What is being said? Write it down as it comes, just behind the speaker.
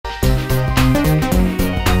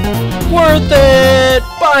worth it!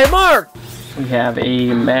 By Mark! We have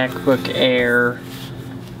a MacBook Air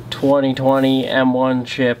 2020 M1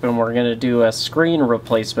 chip, and we're going to do a screen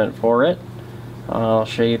replacement for it. I'll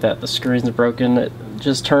show you that the screen's broken. It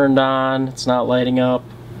just turned on. It's not lighting up.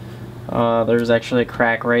 There's actually a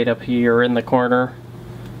crack right up here in the corner.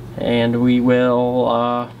 And we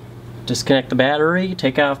will disconnect the battery,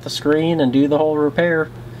 take off the screen, and do the whole repair.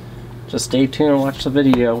 Just stay tuned and watch the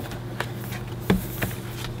video.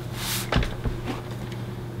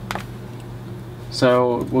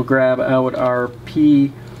 So we'll grab out our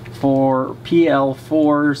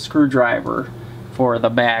PL4 screwdriver for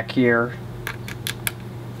the back here.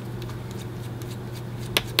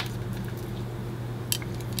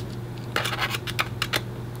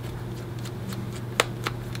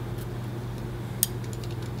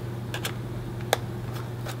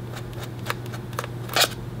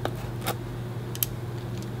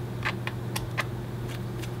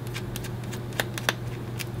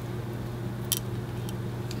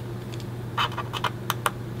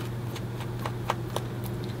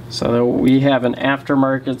 So we have an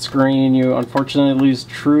aftermarket screen. You unfortunately lose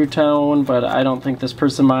True Tone, but I don't think this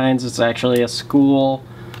person minds. It's actually a school,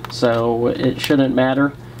 so it shouldn't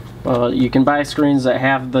matter. You can buy screens that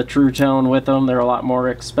have the True Tone with them. They're a lot more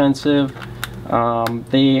expensive.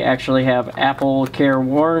 They actually have Apple Care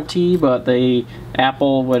warranty, but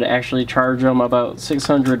Apple would actually charge them about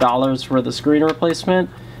 $600 for the screen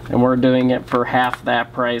replacement, and we're doing it for half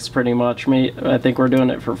that price pretty much. I think we're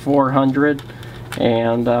doing it for $400.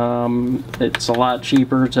 And it's a lot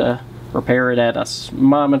cheaper to repair it at a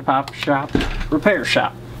mom and pop shop, repair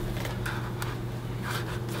shop.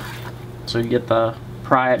 So you get the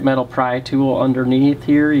metal pry tool underneath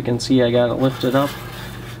here. You can see I got it lifted up,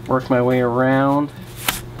 work my way around,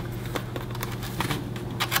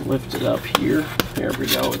 lift it up here. There we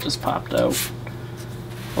go, it just popped out.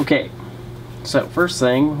 Okay, so first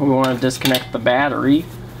thing, we want to disconnect the battery,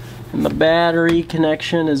 and the battery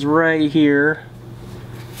connection is right here.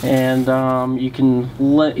 And you can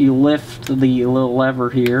lift the little lever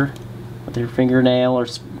here with your fingernail or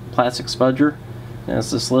plastic spudger. And it's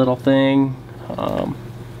this little thing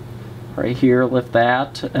right here. Lift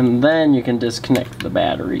that, and then you can disconnect the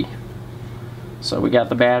battery. So we got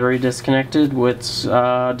the battery disconnected. Let's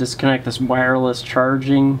disconnect this wireless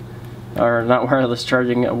charging, or not wireless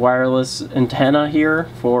charging, a wireless antenna here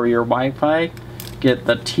for your Wi-Fi. Get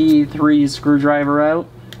the T3 screwdriver out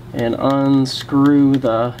and unscrew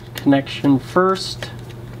the connection first.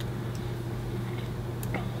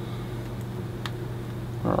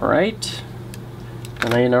 Alright,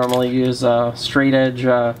 and I normally use straight edge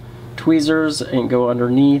tweezers and go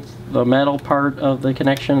underneath the metal part of the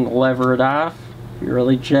connection and lever it off. Be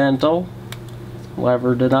really gentle.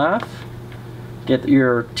 Levered it off. Get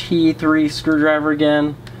your T3 screwdriver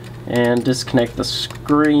again and disconnect the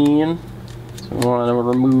screen. So we want to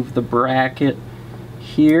remove the bracket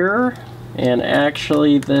here, and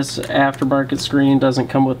actually this aftermarket screen doesn't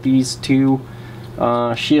come with these two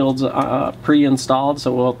shields pre-installed,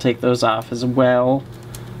 so we'll take those off as well.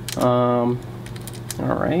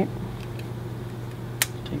 Alright,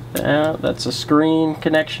 take that. That's a screen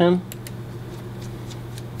connection.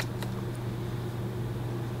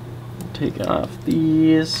 Take off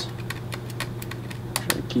these. Try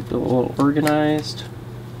to keep it a little organized.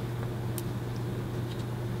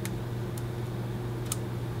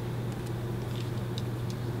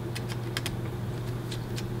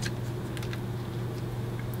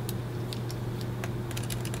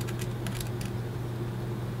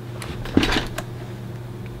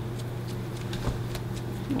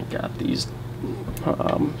 Got these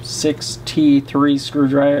 6 T3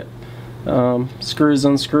 screws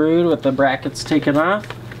unscrewed with the brackets taken off.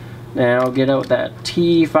 Now get out that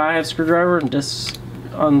T5 screwdriver and just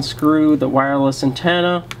unscrew the wireless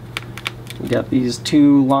antenna. We got these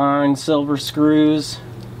 2 long silver screws.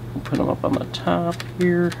 We'll put them up on the top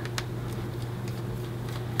here.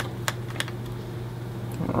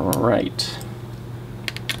 Alright.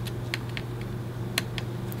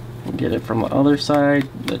 Get it from the other side,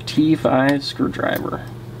 the T5 screwdriver.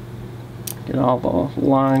 Get all the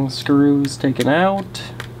long screws taken out.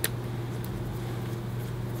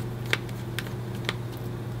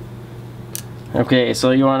 Okay, so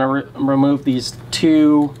you want to remove these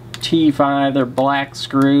 2 T5, they're black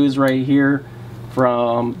screws right here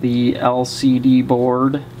from the LCD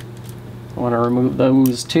board. I want to remove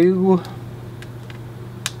those 2.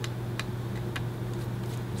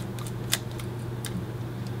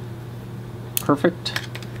 Perfect.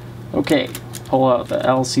 Okay, pull out the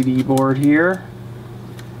LCD board here,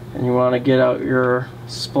 and you want to get out your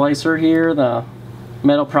splicer here, the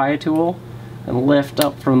metal pry tool, and lift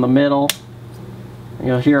up from the middle,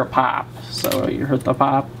 you'll hear a pop. So you heard the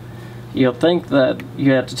pop. You'll think that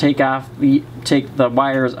you have to take the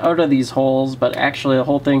wires out of these holes, but actually the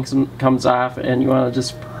whole thing comes off, and you want to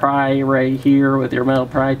just pry right here with your metal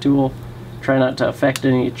pry tool. Try not to affect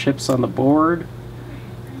any chips on the board.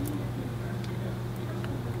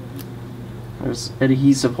 There's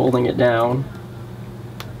adhesive holding it down.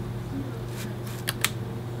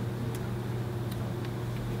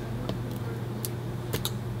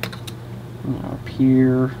 And up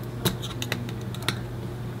here.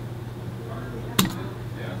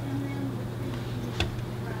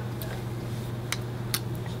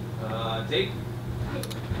 Take.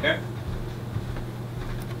 Okay.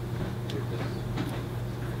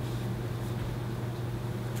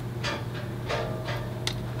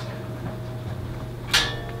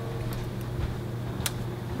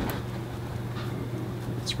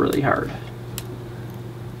 It's really hard.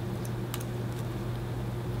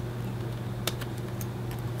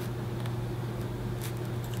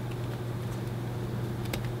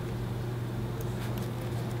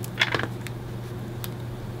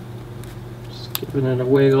 Giving it a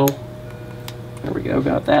wiggle. There we go,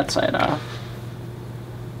 got that side off.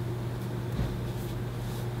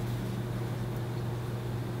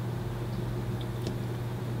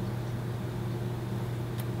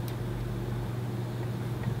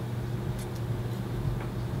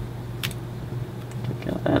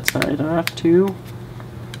 Got that side off too.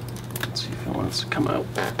 Let's see if it wants to come out.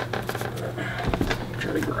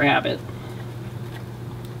 Try to grab it.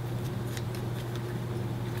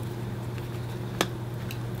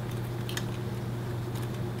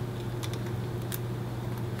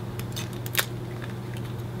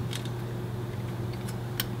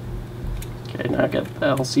 Okay, now get the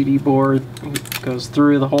LCD board, it goes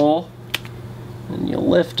through the hole, and you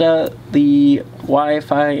lift out the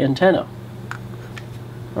Wi-Fi antenna.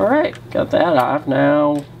 Alright, got that off.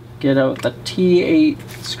 Now get out the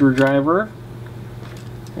T8 screwdriver,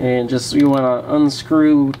 and just you want to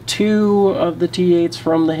unscrew 2 of the T8s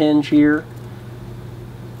from the hinge here,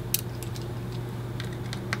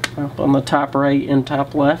 up on the top right and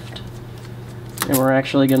top left, and we're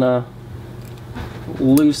actually going to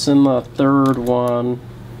loosen the third one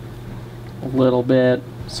a little bit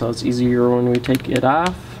so it's easier when we take it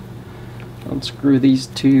off. Unscrew these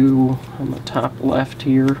 2 on the top left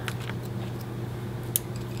here.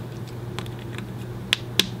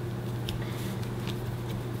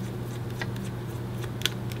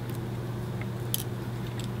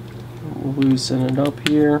 Loosen it up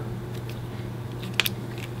here.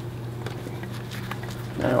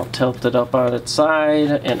 Now tilt it up on its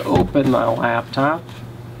side and open the laptop.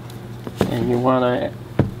 And you want to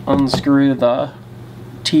unscrew the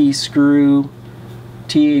T8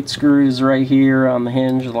 screws right here on the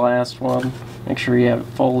hinge, the last one. Make sure you have it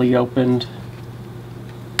fully opened.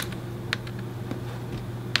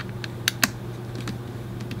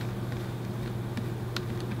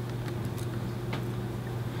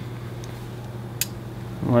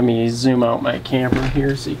 Let me zoom out my camera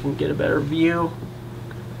here so you can get a better view.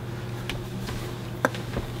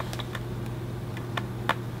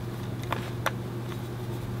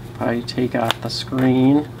 Probably take off the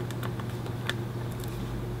screen.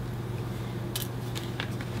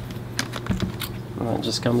 And it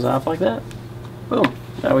just comes off like that. Boom.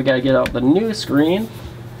 Now we gotta get out the new screen.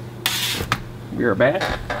 We're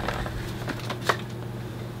back.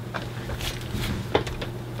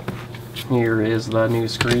 Here is the new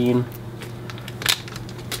screen.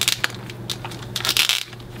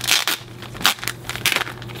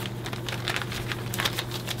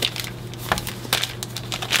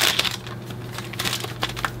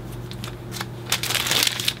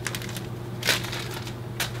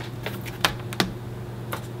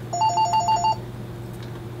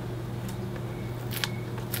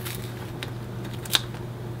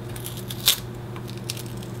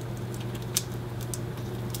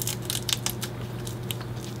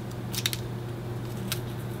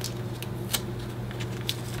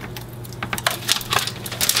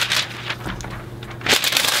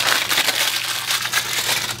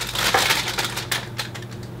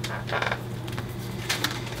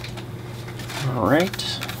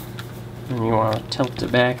 Alright, and you want to tilt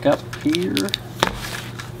it back up here.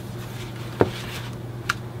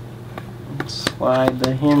 And slide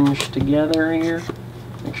the hinge together here.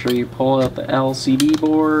 Make sure you pull out the LCD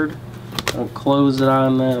board. Don't close it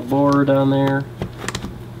on the board on there.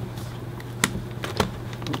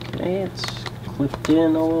 Okay, it's clipped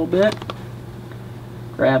in a little bit.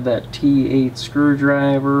 Grab that T8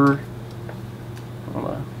 screwdriver. I'm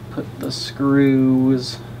going to put the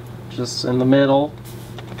screws just in the middle.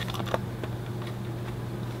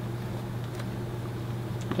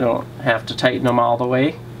 You don't have to tighten them all the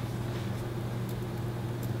way.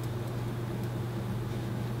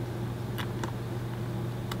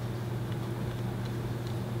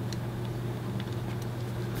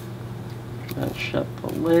 Then shut the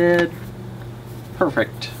lid.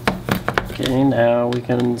 Perfect. Okay, now we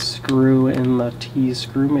can screw in the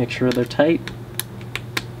T-screw, make sure they're tight.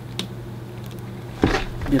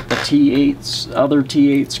 Get the T8, other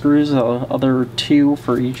T8 screws, the other 2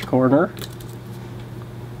 for each corner.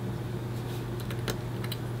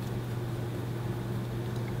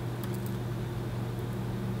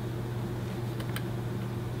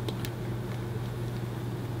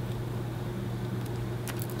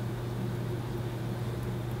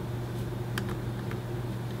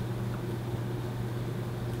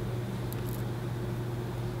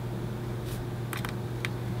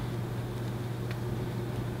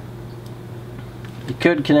 You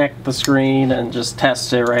could connect the screen and just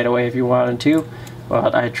test it right away if you wanted to,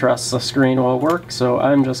 but I trust the screen will work, so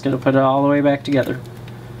I'm just going to put it all the way back together.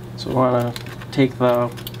 So we want to take the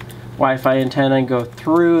Wi-Fi antenna and go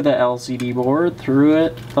through the LCD board, through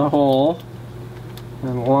it, the hole,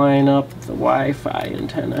 and line up the Wi-Fi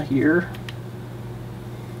antenna here.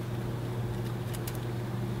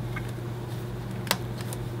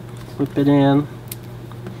 Flip it in.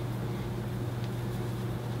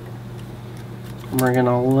 We're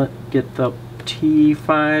gonna get the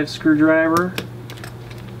T5 screwdriver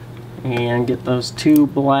and get those 2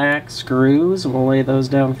 black screws, and we'll lay those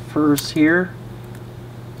down first here.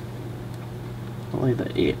 We'll lay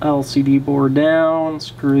the LCD board down,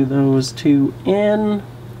 screw those 2 in.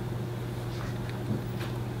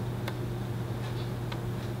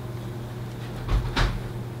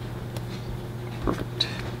 Perfect.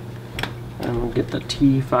 And we'll get the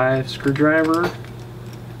T5 screwdriver.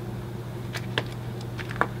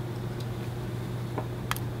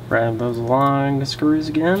 Grab those long screws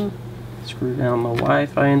again, screw down the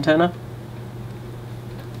Wi-Fi antenna.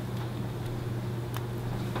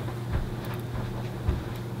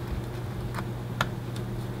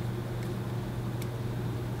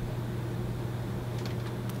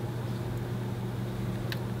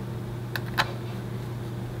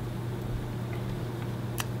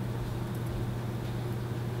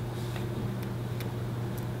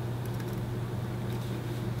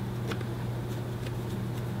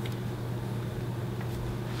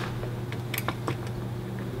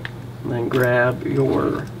 Then grab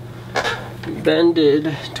your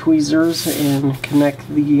bended tweezers and connect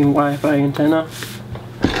the Wi-Fi antenna.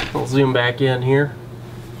 I'll zoom back in here.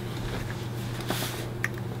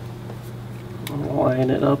 I'll line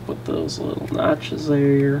it up with those little notches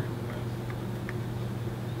there.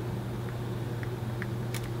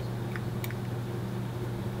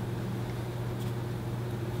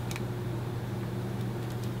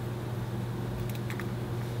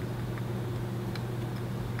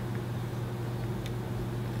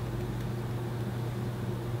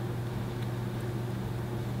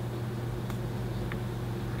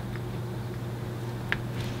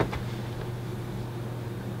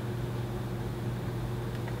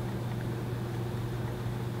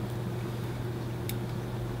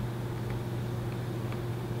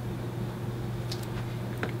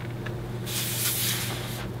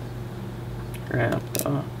 Grab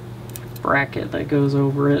the bracket that goes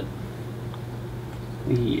over it.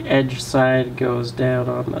 The edge side goes down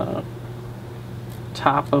on the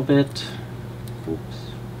top of it. Oops.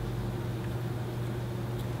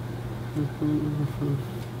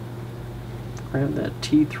 Grab that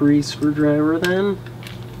T3 screwdriver then,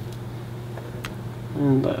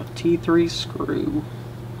 and the T3 screw.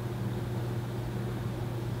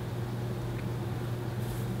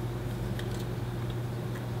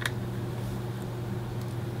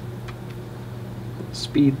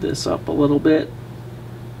 Speed this up a little bit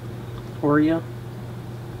for you.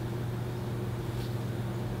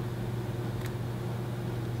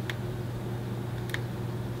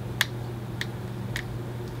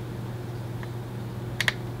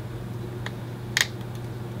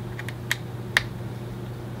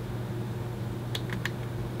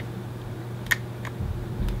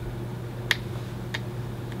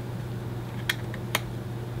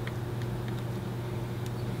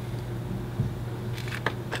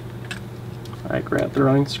 I grabbed the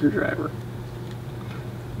wrong screwdriver.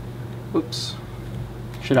 Whoops.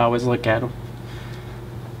 Should always look at them.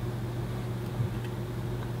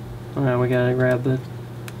 Now we gotta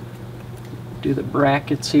do the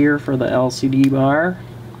brackets here for the LCD bar.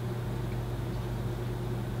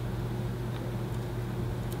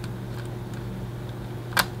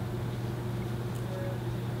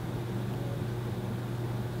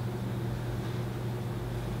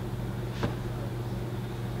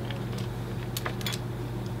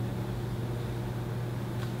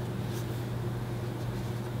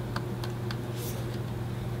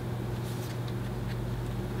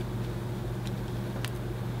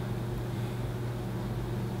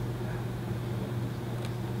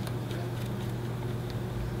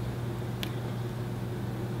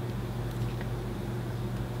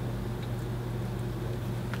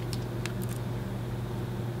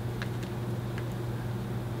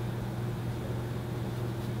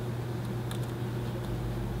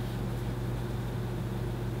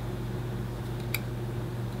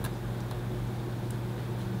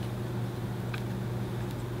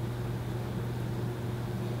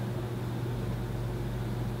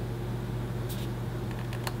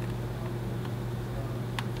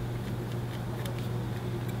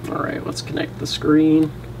 Alright, let's connect the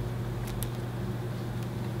screen.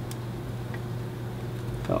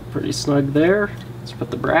 Felt pretty snug there. Let's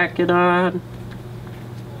put the bracket on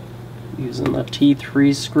using the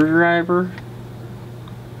T3 screwdriver.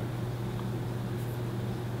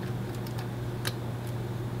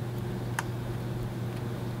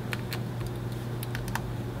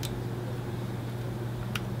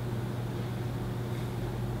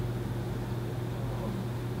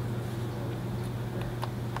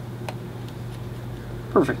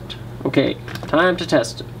 Perfect. Okay, time to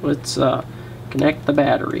test it. Let's connect the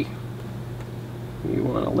battery. You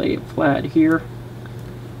want to lay it flat here.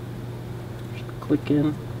 Just click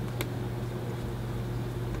in.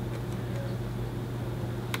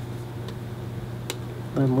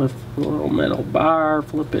 Then lift the little metal bar,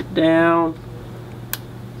 flip it down.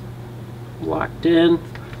 Locked in.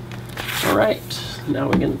 Alright, now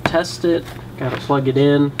we're going to test it. Gotta plug it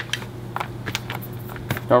in.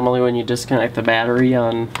 Normally when you disconnect the battery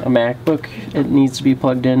on a MacBook, it needs to be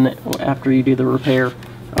plugged in after you do the repair.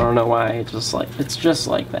 I don't know why, it's just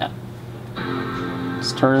like that.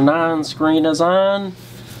 Let's turn it on, screen is on.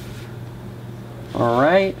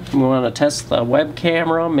 Alright, we want to test the web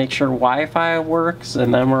camera, make sure Wi-Fi works,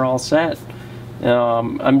 and then we're all set.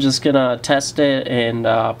 I'm just gonna test it and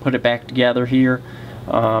put it back together here.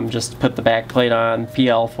 Just put the back plate on,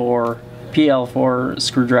 PL4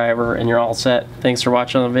 screwdriver, and you're all set. Thanks for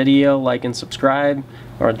watching the video. Like and subscribe,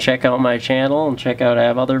 or check out my channel and check out I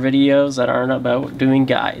have other videos that aren't about doing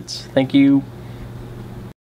guides. Thank you.